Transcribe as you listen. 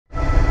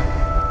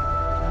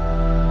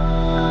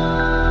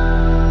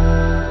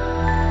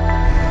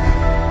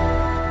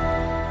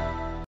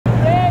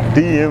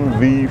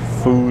DMV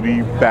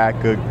Foodie back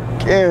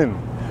again.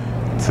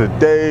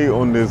 Today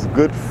on this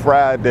Good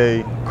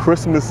Friday,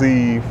 Christmas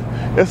Eve,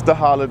 it's the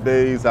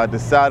holidays. I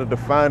decided to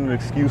find an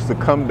excuse to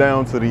come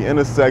down to the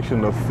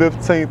intersection of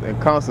 15th and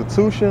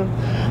Constitution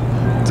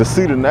to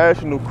see the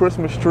National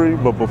Christmas Tree.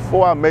 But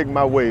before I make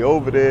my way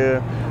over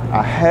there,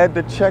 I had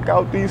to check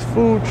out these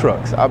food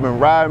trucks. I've been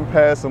riding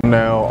past them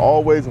now,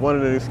 always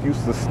wanted an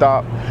excuse to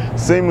stop.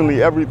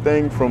 Seemingly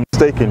everything from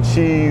steak and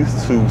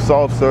cheese to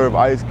soft serve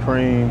ice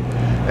cream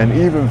and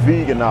even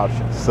vegan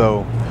options.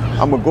 So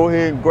I'm gonna go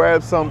ahead and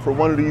grab something from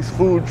one of these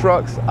food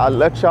trucks. I'll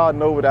let y'all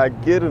know what I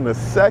get in a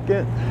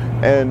second.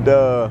 And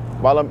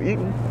while I'm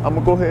eating, I'm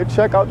gonna go ahead and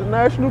check out the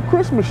National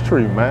Christmas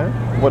Tree, man.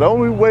 Well, the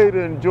only way to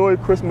enjoy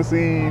Christmas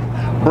Eve,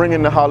 bring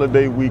in the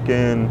holiday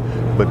weekend,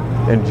 but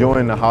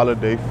enjoying the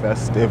holiday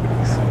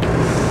festivities.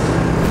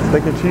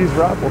 Steak and cheese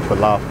wrap or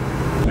falafel?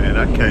 Man,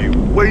 I can't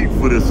wait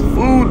for this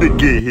food to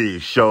get here,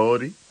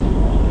 shorty.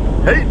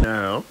 Hey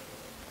now.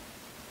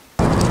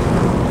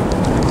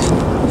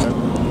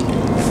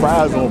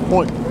 Fries on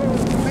point.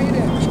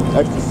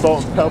 Extra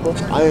salt and pepper.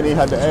 I ain't even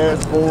had to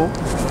ask for them.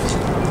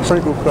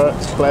 Crinkle cut,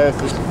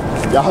 classic.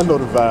 Y'all know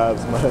the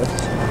vibes,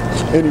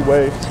 man.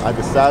 Anyway, I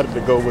decided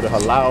to go with a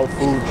halal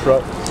food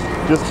truck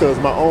just because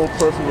my own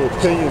personal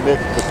opinion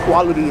that the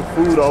quality of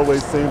food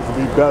always seems to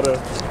be better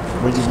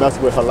when you mess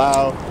with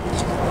halal.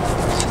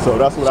 So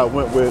that's what I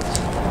went with.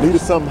 Needed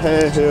something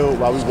handheld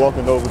while we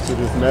walking over to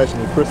this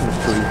National Christmas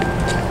Tree.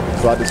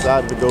 So I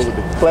decided to go with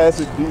the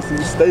classic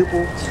DC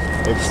staple,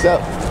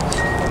 except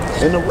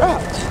in the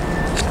wrap.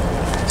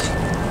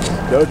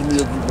 Judge me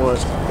if you want,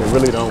 it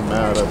really don't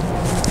matter.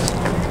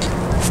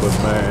 But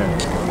man,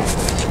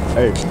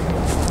 hey,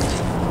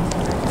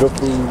 good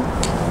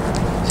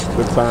food,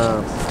 good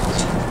times,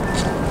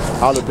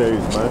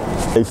 holidays,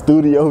 man. Hey,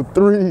 Studio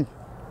 3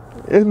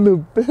 in the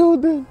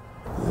building.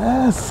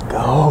 Let's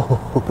go.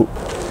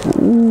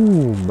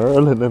 Ooh,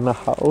 Merlin in the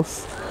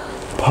house,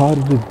 part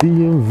of the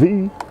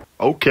DMV.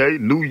 Okay,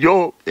 New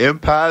York,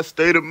 Empire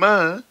State of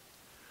Mind.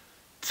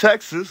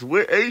 Texas,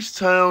 where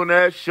H-Town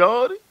at,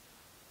 shorty?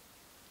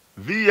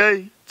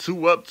 VA,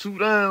 2 up, 2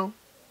 down.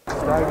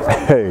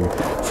 Hey,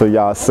 so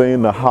y'all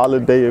seen the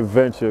holiday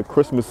adventure,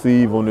 Christmas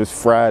Eve on this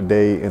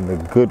Friday in the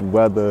good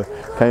weather.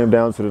 Came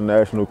down to the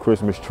National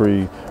Christmas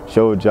Tree,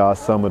 showed y'all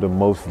some of the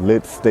most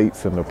lit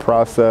states in the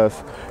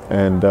process.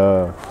 And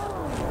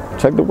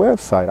check the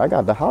website. I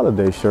got the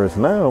holiday shirts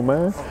now,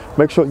 man.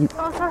 Make sure you...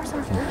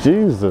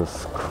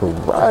 Jesus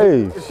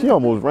Christ. She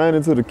almost ran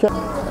into the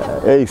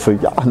camera. Hey, so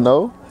y'all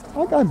know,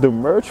 I got the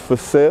merch for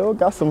sale,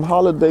 got some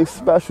holiday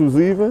specials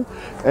even.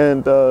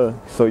 And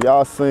so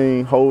y'all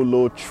seen whole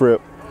little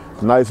trip,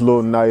 nice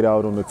little night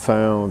out on the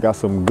town. Got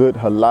some good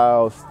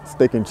halal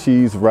steak and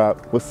cheese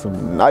wrap with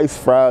some nice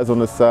fries on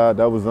the side.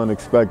 That was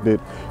unexpected.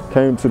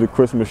 Came to the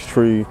Christmas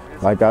tree,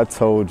 like I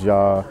told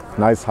y'all,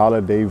 nice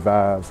holiday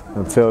vibes.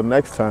 Until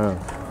next time,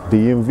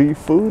 DMV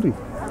Foodie,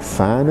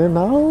 signing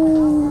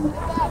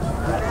out.